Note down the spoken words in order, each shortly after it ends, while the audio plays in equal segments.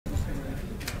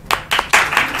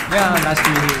Yeah, nice to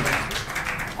meet you.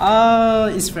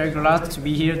 It's very glad to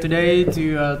be here today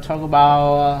to talk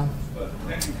about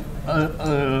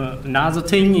another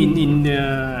thing in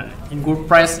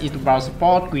WordPress. It's about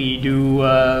support. We do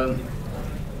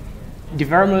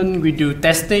development, we do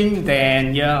testing,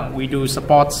 then we do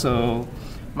support. So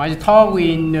my talk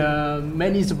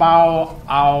mainly is about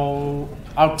our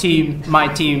team, my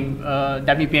team,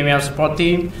 WPML support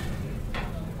team.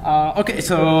 Okay,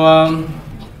 so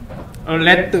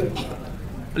let a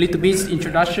little bit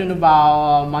introduction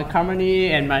about my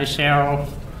company and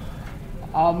myself.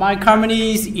 My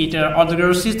company is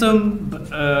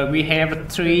OnTheGoSystems. We have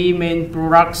three main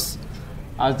products.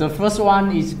 The first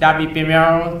one is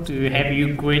WPML to help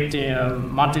you create a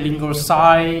multilingual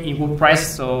site in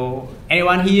WordPress. So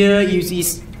anyone here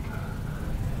uses?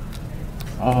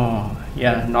 Oh,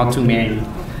 yeah, not too many.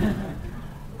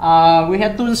 We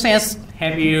have toolsets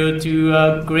help you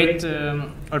to create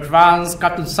advanced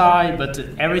custom site, but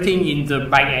everything in the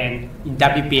backend in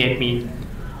WPML.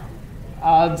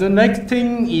 The next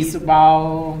thing is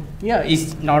about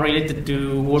it's not related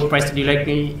to WordPress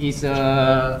directly. It's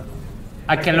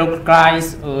I can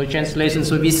localize a translation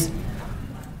service.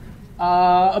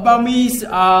 About me,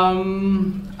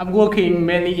 I'm working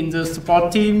mainly in the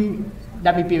support team,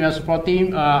 WPML support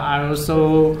team. I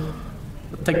also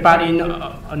take part in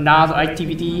other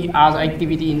activity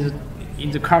in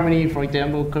the company, for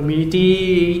example,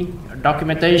 community,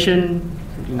 documentation,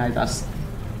 something like that.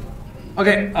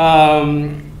 Okay,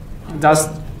 that's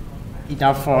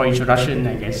enough for introduction,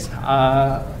 I guess.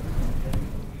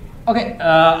 Okay,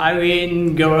 I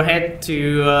will go ahead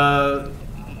to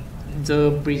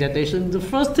the presentation. The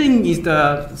first thing is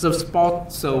the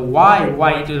support. So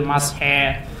why it is must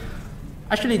have?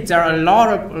 Actually, there are a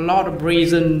lot of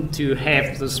reasons to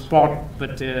have the support,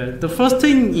 but the first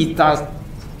thing is that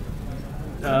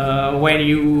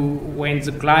when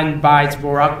the client buys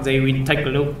product, they will take a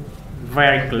look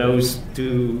very close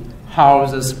to how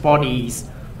the support is,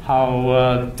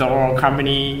 how the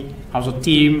company, how the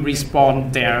team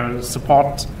respond their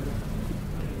support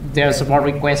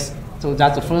request. So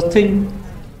that's the first thing.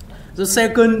 The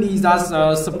second is that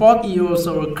support is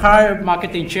also require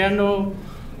marketing channel.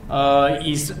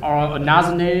 Is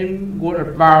another name word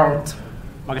about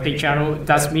marketing channel.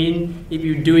 That means if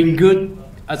you're doing good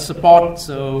at support,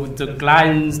 so the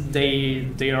clients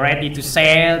they are ready to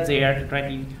sell, they are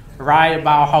ready to write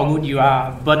about how good you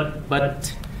are.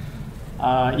 But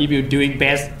if you're doing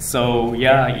best, so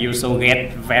you also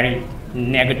get very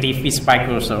negative feedback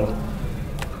also.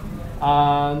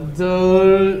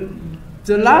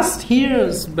 The last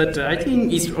years, but I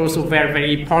think it's also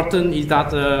very important, is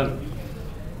that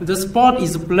the support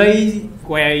is a place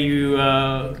where you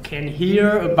can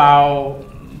hear about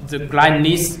the client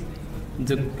needs,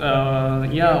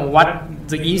 what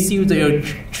the issue they are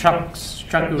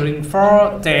struggling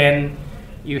for. Then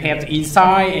you have the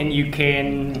insight and you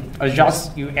can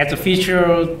adjust, you add the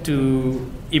feature to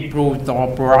improve the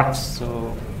product.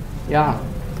 So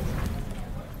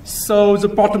so the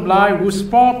bottom line with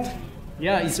support,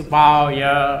 it's about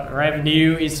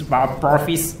revenue, it's about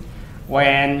profits.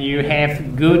 When you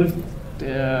have good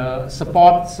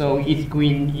support, so it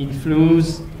will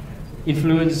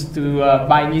influence to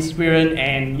buying experience,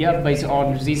 and based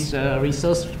on this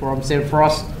research from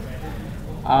Salesforce,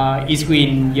 it will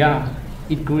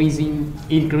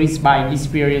increase buying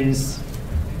experience.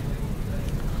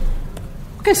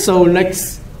 Okay, so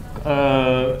next,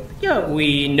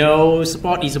 we know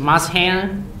support is a must-have.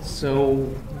 So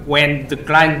when the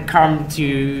client comes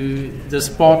to the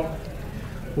support,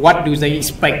 what do they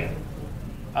expect?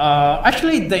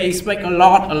 Actually, they expect a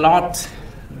lot.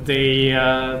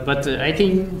 But I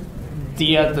think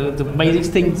the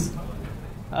basic things.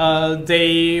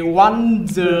 They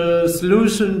want the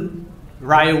solution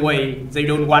right away. They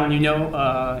don't want,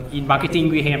 in marketing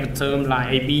we have a term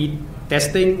like A/B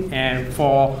testing, and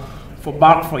for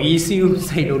bug, for issues,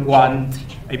 they don't want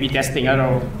A/B testing at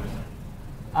all.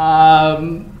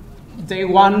 They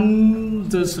want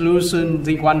the solution,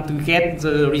 they want to get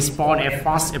the response as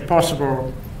fast as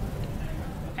possible.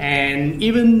 And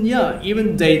even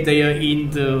they are in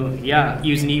the,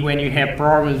 usually when you have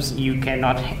problems, you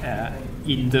cannot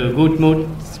in the good mood,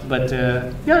 but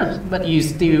you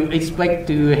still expect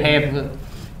to have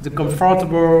the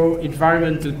comfortable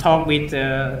environment to talk with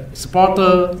the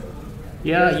supporter.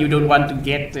 You don't want to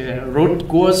get root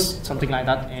cause, something like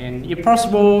that. And if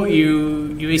possible,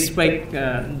 you expect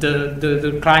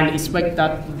the client expect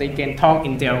that they can talk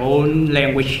in their own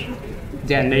language,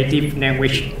 their native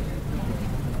language.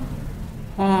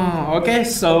 Okay,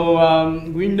 so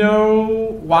we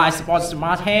know why support is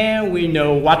must have. We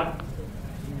know what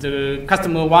the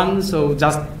customer wants. So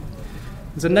just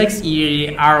The next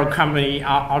is our company,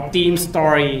 our team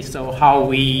story, so how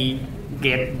we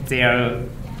get their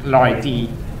loyalty.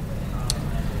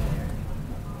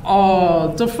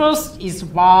 The first is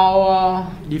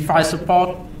about device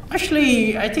support.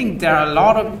 Actually, I think there are a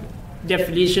lot of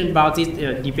definitions about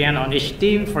it, depend on each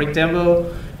team. For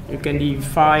example, you can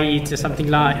define it something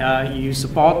like you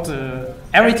support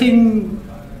everything,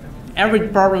 every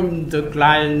problem the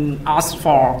client asks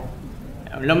for,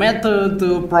 no matter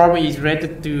the problem is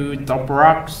related to the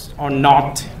products or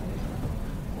not.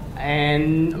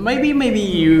 And maybe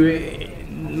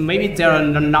there are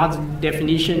another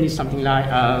definition is something like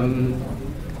I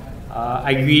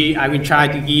will try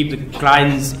to give the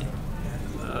clients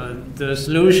the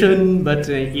solution, but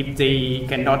if they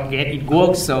cannot get it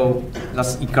works, so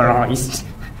let's ignore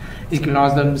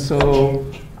them. So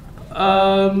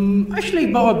actually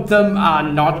both of them are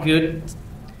not good.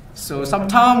 So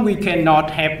sometimes we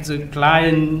cannot have the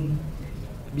client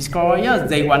because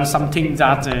they want something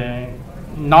that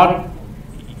not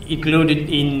included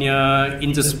in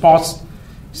the spots.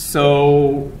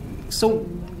 So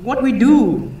what we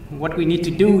need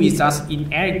to do is that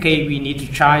in every case we need to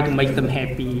try to make them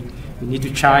happy. We need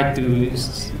to try to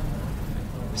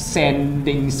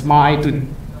send smile to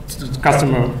the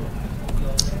customer.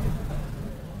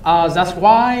 That's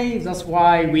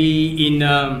why we in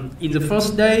the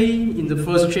first day, in the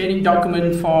first training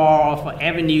document for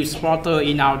every new supporter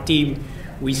in our team,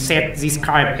 we set this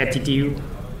kind of attitude.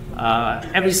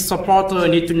 Every supporter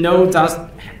need to know that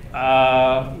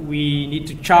we need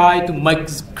to try to make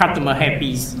the customer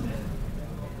happy.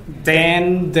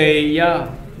 Then they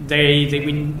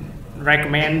will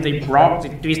recommend, they blog, they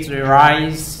twist their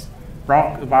eyes,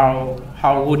 blog about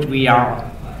how good we are.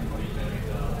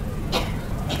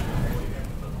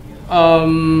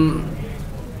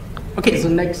 Okay, so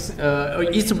next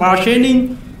it's about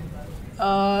training.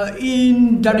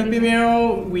 In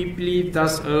WPML, we believe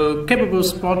that a capable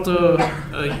supporter,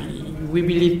 we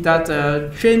believe that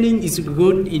training is a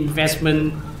good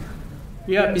investment.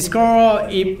 Yeah,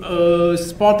 because if a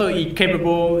supporter is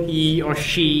capable, he or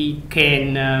she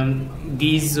can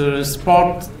give the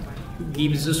support,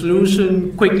 give the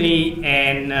solution quickly,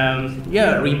 and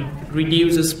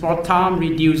reduce the support time,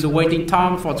 reduce the waiting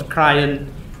time for the client,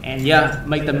 and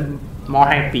make them more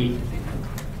happy.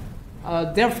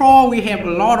 Therefore, we have a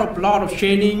lot of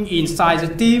training inside the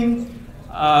team.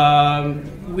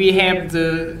 We have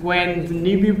when the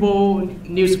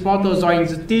new supporters join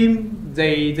the team,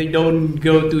 they don't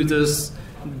go to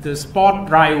the spot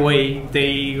right away.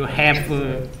 They have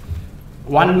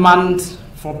 1 month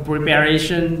for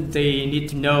preparation. They need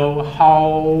to know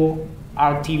how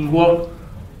our team works,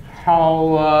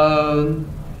 how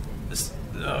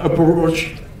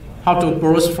to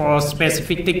approach for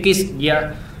specific tickets.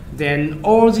 Then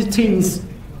all the things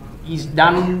is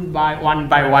done by one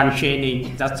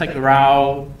training. That takes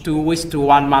around 2 weeks to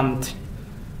 1 month.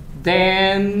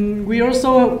 Then we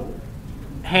also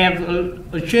have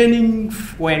a training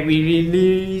when we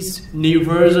release new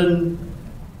version.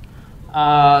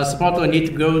 Supporter need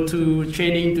to go to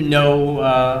training to know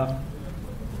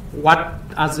what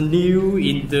is new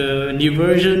in the new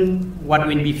version, what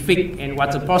will be fixed, and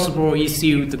what's a possible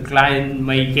issue the client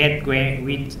may get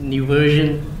with new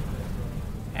version.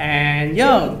 And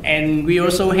and we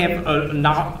also have a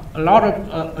lot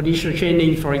of additional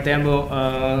training. For example,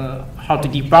 how to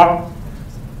debug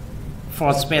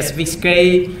for specific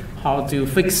scale, how to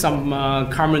fix some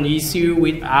common issue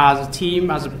with other team,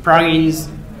 other plugins.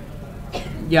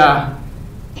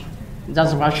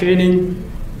 That's about training.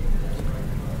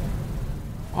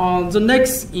 The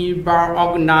next is about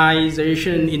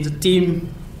organization in the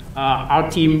team. Our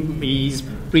team is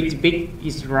pretty big.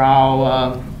 It's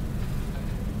around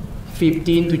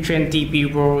 15 to 20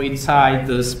 people inside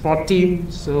the sport team.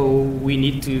 So we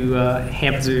need to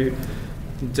have the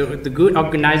good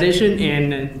organization,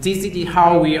 and this is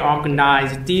how we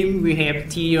organize the team. We have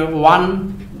tier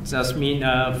 1, just mean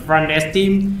front desk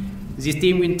team. This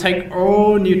team will take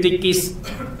all new tickets,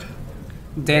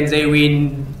 then they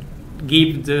will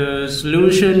give the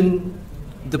solution,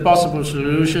 the possible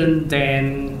solution.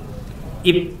 Then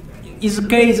if it's the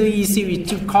case the issue is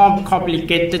too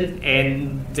complicated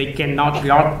and they cannot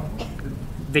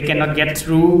get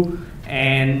through,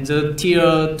 and the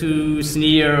tier 2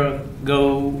 senior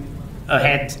go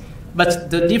ahead. But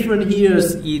the difference here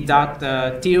is that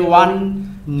tier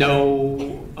 1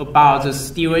 know about the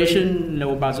situation,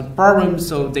 know about the problem,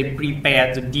 so they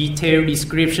prepare the detailed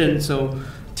description. So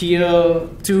tier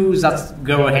 2 just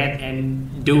go ahead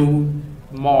and do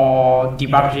more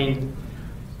debugging.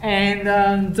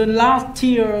 And the last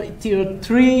tier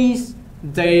 3,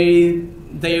 they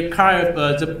they kind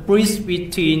of the bridge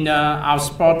between our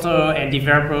supporter and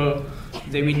developer.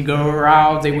 They will go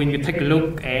around, they will take a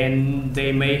look, and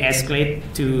they may escalate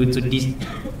to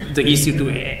the issue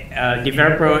to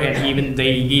developer, and even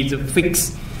they give the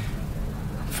fix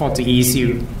for the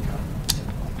issue.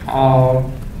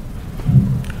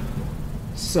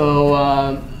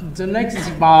 The next is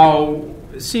about,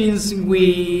 since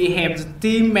we have the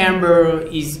team member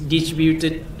is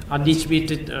distributed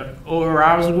all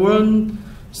around the world,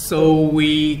 so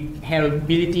we have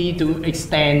ability to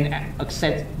extend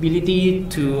accessibility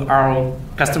to our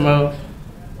customer.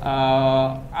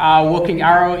 Our working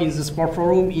hour in the support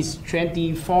forum is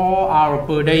 24 hours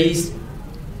per day.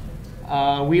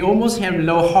 We almost have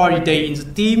no holiday in the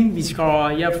team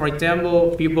because, for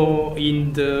example, people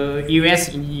in the US,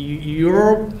 in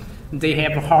Europe, they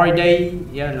have a holiday,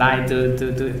 like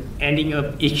the ending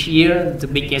of each year, the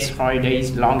biggest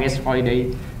holidays, longest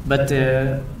holiday. But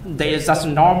there is just a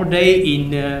normal day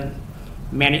in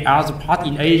many other parts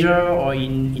in Asia or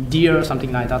in India or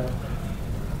something like that.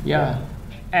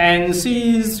 And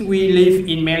since we live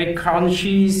in many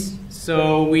countries,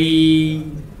 so we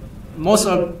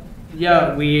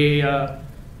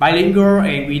bilingual,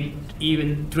 and we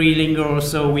even trilingual,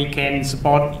 so we can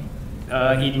support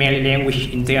in many languages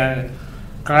in their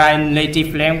client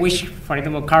native language. For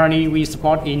example, currently we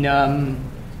support in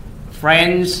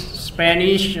French,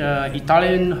 Spanish,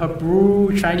 Italian,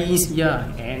 Hebrew, Chinese,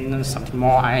 and something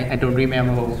more I don't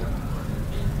remember.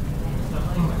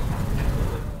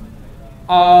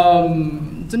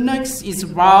 The next is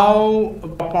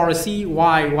about policy.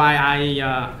 Why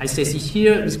I say it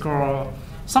here is because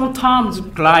sometimes the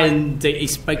client, they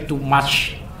expect too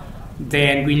much.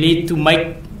 Then we need to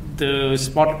make the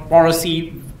support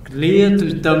policy clear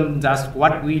to them. That's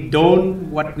what we don't,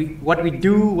 what we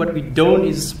don't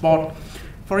is support.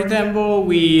 For example,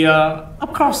 we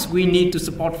of course we need to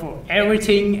support for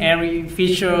everything, every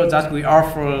feature that we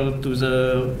offer to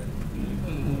the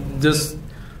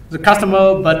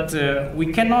customer, but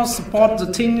we cannot support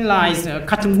the thing like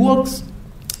custom works.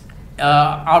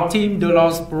 Our team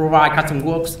does not provide custom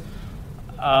works,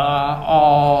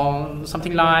 or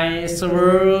something like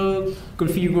server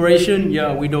configuration.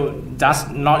 We don't. That's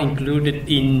not included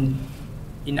in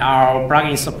our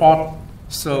plugin support.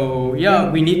 So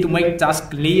we need to make that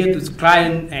clear to the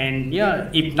client, and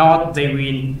if not, they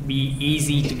will be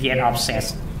easy to get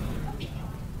obsessed.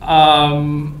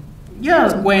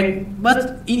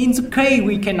 But in the case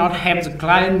we cannot help the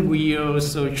client, we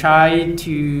also try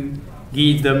to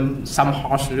give them some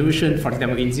hard solution. For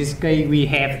example, in this case, we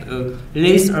have a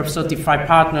list of certified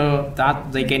partners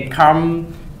that they can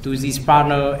come to this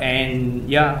partner, and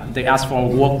they ask for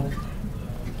work.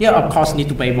 Of course, need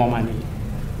to pay more money.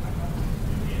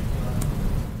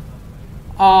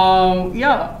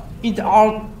 In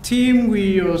our team,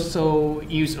 we also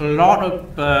use a lot of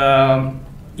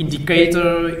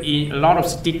indicator, a lot of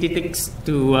statistics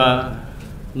to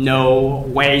know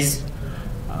ways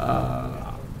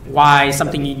why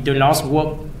something does not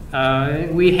work.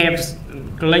 We have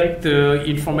collect the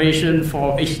information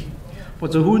for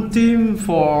the whole team,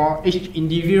 for each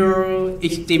individual,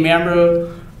 each team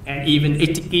member, and even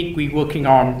each ticket we're working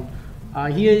on.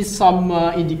 Here is some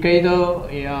indicator.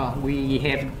 We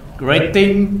have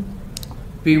rating.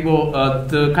 People,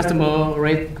 the customer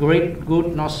rate great,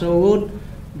 good, not so good.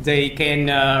 They can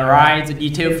write the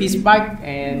detailed feedback,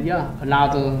 and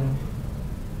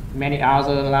many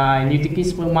other like new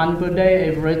tickets per month, per day,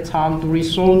 average time to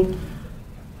resolve.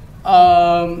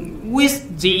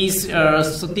 With these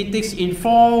statistics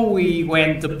info,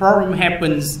 when the problem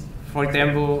happens, for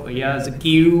example, the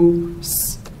queue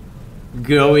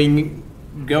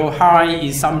go high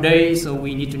in some days, so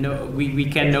we need to know, we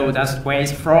can know that's where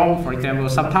it's from. For example,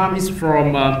 sometimes it's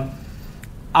from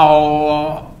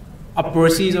a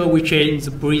procedure, we change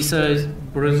the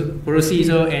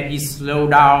procedure and it slow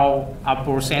down our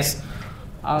process.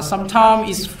 Sometimes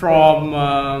it's from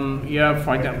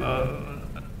for example,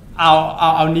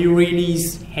 our new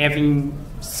release having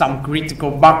some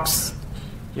critical bugs.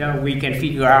 We can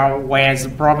figure out where the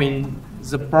problem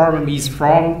is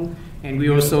from, and we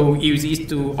also use it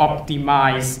to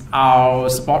optimize our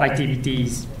support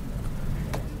activities.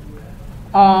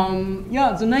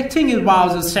 The next thing is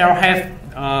about the self-help.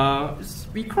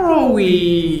 Because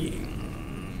we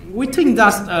think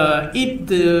that if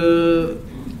the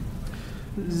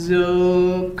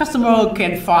customer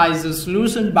can find the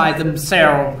solution by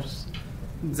themselves,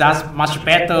 that's much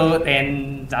better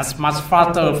and that's much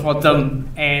faster for them,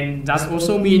 and that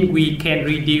also means we can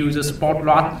reduce the support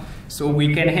load, so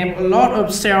we can have a lot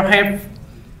of self-help.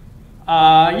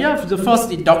 The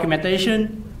first is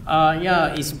documentation.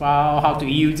 Yeah, it's about how to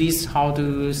use this, how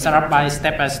to set up by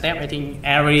step. I think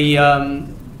every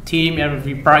team,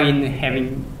 every plugin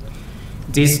having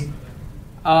this.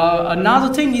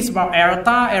 Another thing is about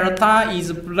errata. Errata is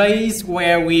a place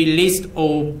where we list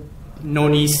all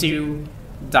known issue.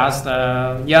 That's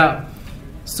yeah.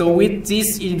 So with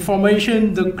this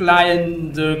information, the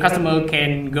client, the customer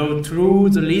can go through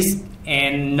the list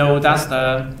and know that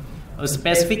a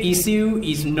specific issue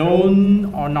is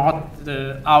known or not,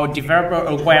 our developer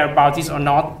aware about this or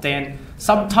not. Then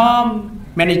sometimes,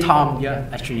 many times, yeah,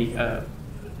 actually,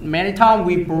 many times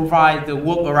we provide the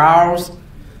workarounds.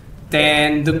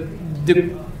 Then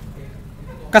the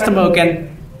customer can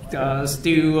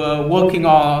still work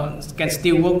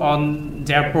on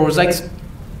their projects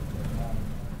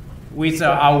with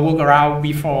our workaround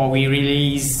before we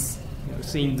release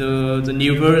the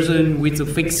new version with the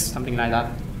fix, something like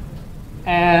that.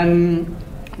 And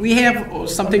we have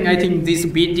something, I think this is a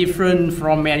bit different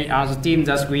from many other teams,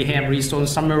 that we have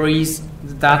resource summaries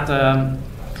that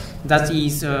that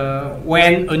is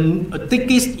when a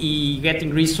ticket is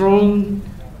getting resolved,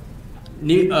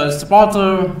 a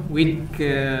supporter will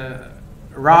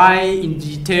write in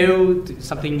detail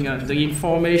something, the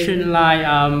information like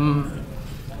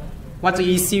what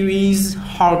the issue is,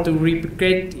 how to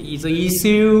replicate the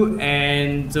issue,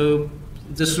 and the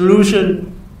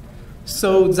solution.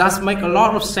 So that makes a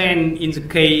lot of sense in the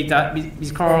case that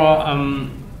because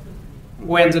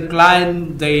when the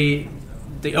client they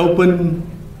open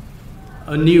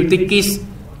a new ticket,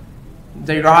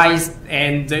 they write,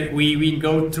 and we will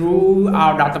go through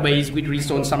our database with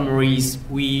resource summaries.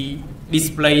 We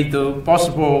display the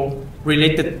possible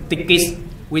related tickets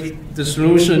with the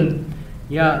solution.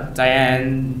 Yeah,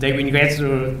 then they will get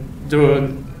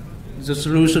the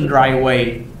solution right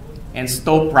away and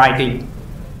stop writing.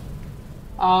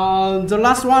 The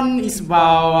last one is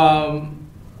about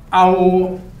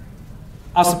our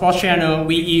support channel.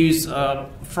 We use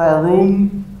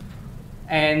forum,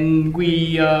 and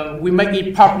we make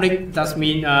it public. That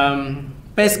means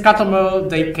best customer,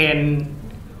 they can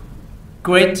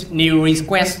create new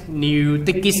requests, new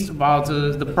tickets about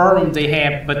the problem they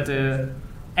have, but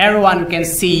everyone can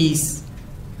see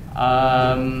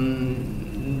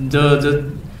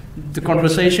the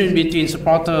conversation between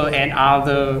supporter and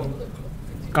other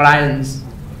clients.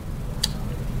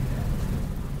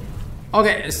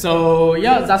 Okay, so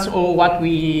yeah, that's all what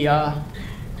we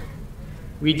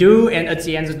do, and at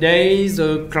the end of the day,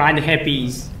 the client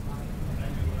happy,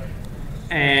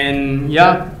 and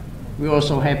yeah, we're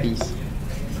also happy.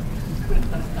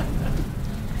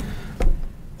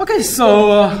 Okay,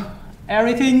 so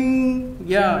everything,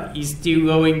 yeah, is still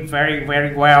going very,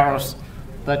 very well,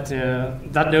 but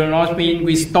that does not mean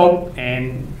we stop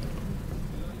and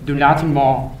do nothing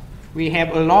more. We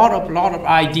have a lot of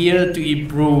ideas to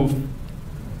improve.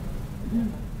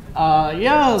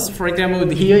 Yes, for example,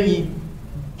 here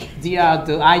the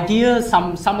ideas.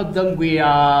 Some of them we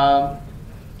are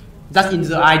just in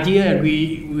the idea and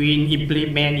we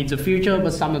implement in the future,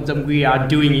 but some of them we are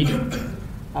doing it.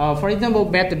 For example,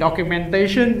 better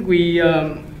documentation. We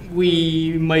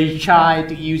may try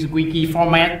to use wiki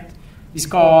format. It's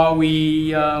called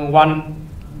we want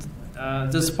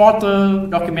the supporter,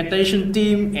 documentation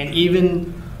team, and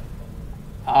even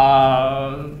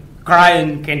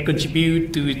client can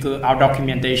contribute to our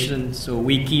documentation. So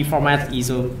wiki format is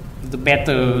the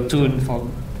better tool for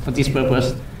this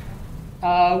purpose.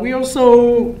 We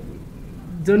also,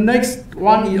 the next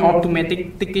one is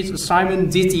automatic ticket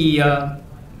assignment. This is,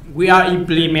 we are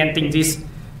implementing this.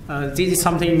 This is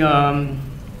something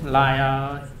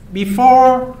like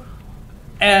before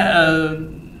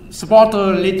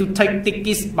supporter need to take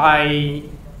tickets by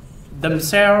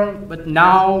themselves, but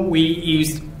now we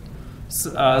use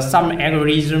some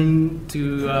algorithm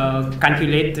to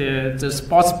calculate the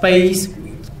support space,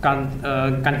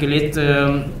 calculate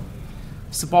the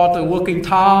supporter working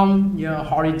time, yeah,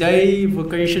 holiday,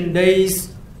 vacation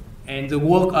days, and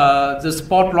the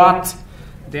support lot.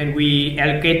 Then we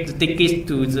allocate the tickets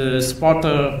to the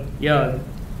supporter. Yeah.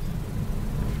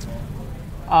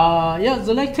 Yeah,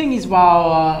 the next thing is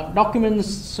about document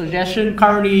suggestion.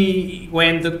 Currently,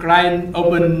 when the client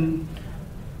opens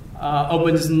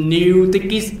new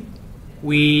tickets,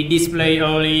 we display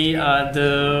only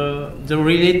the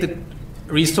related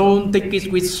resolved tickets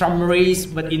with summaries.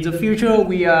 But in the future,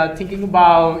 we are thinking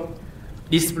about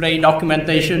display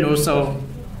documentation also.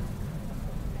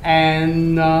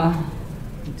 And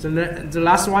the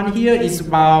last one here is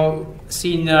about,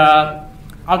 since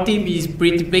our team is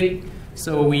pretty big,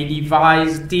 so we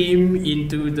divide team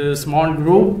into the small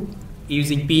group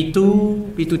using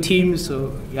P2 teams.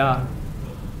 So yeah,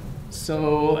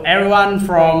 So everyone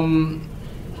from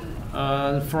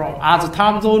other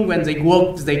time zone, when they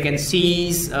work, they can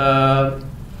see,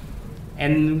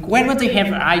 and when they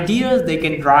have ideas, they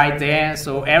can write there.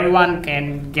 So everyone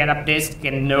can get updates,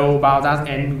 can know about that,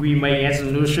 and we may have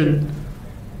solution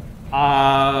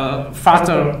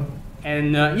faster.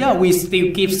 And yeah, we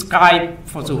still keep Skype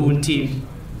for the whole team.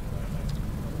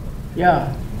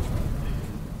 Yeah.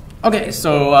 Okay,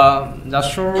 so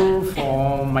that's all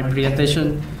for my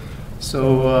presentation.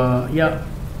 So yeah,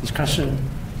 discussion.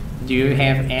 Do you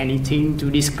have anything to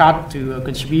discuss, to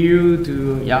contribute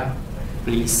to? Yeah,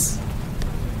 please.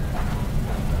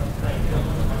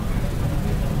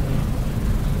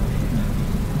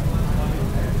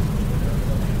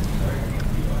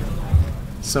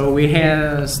 So we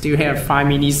still have 5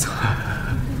 minutes.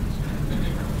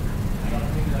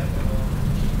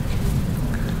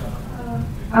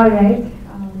 All right,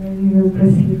 we will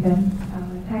proceed then.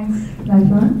 Thanks, Dat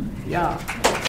Hoang. Yeah.